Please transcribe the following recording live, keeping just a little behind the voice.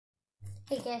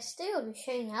Hey guys, today I'll be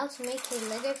showing you how to make a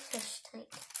Lego fish tank.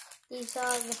 These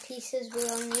are the pieces we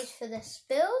will need for this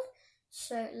build.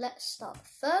 So let's start.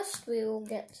 First we will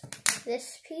get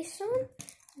this piece on,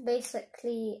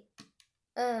 basically,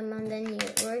 and then you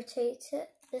rotate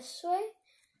it this way,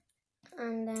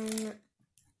 and then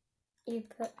you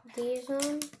put these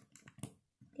on,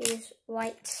 these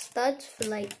white studs for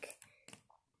like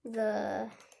the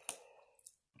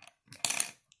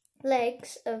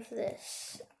legs of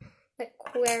this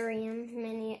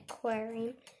mini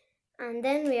aquarium, and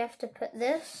then we have to put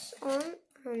this on,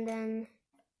 and then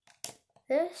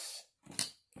this,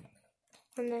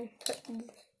 and then put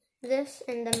this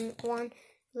in the one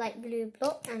light blue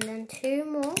block, and then two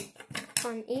more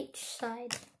on each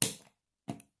side,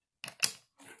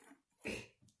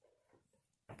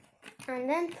 and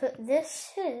then put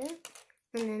this here,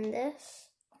 and then this,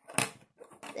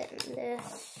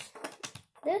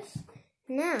 this.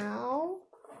 Now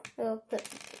we'll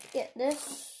get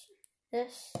this,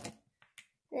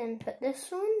 then put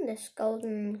this on, this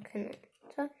golden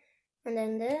connector, and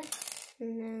then this,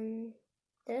 and then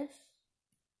this.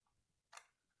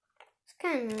 It's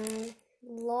kind of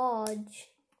large,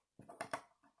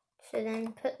 so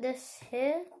then put this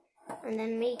here, and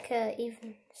then make a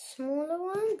even smaller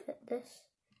one. Put this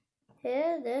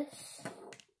here, this,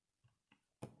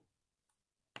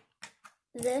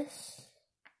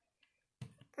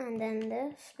 and then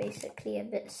this, basically a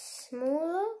bit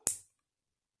smaller,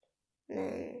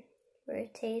 then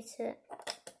rotate it,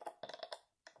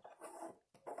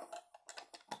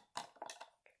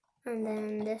 and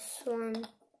then this one,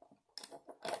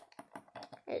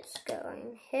 it's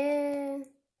going here,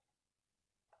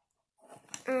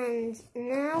 and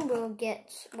now we'll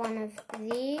get one of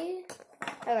these,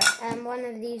 one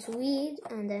of these weed,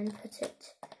 and then put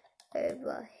it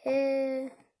over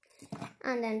here.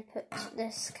 And then put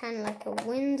this kind of like a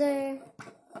window,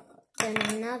 then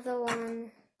another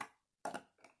one,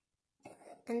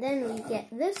 and then we get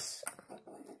this,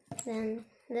 then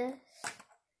this,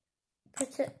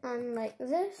 put it on like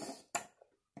this,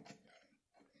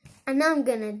 and now I'm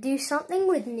gonna do something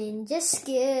with ninja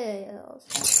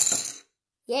skills.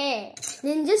 Yeah,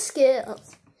 ninja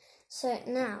skills. So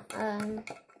now,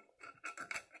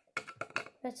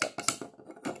 put it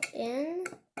in,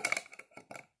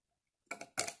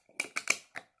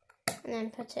 and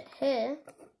then put it here.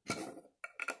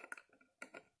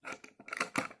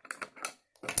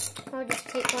 I'll just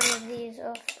take one of these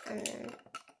off, and then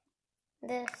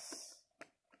this,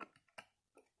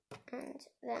 and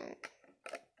then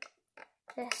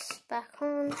this back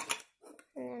on,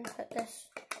 and then put this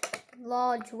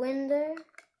large window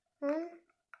on,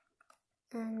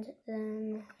 and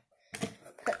then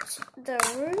put the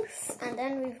roof, and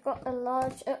then we've got a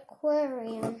large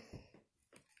aquarium.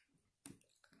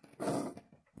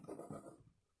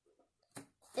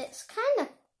 It's kind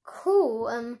of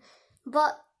cool,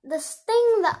 but the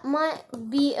thing that might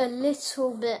be a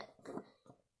little bit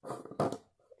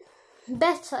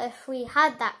better if we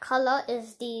had that color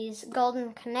is these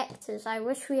golden connectors. I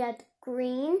wish we had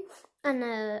green and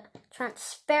a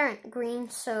transparent green,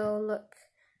 so look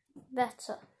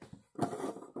better.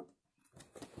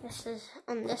 This is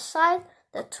on this side,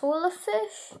 the taller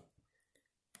fish.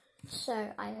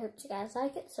 So I hope you guys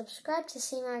like it. Subscribe to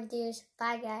see my videos.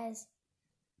 Bye guys.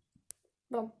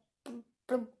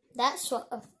 That's what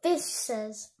a fish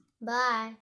says. Bye.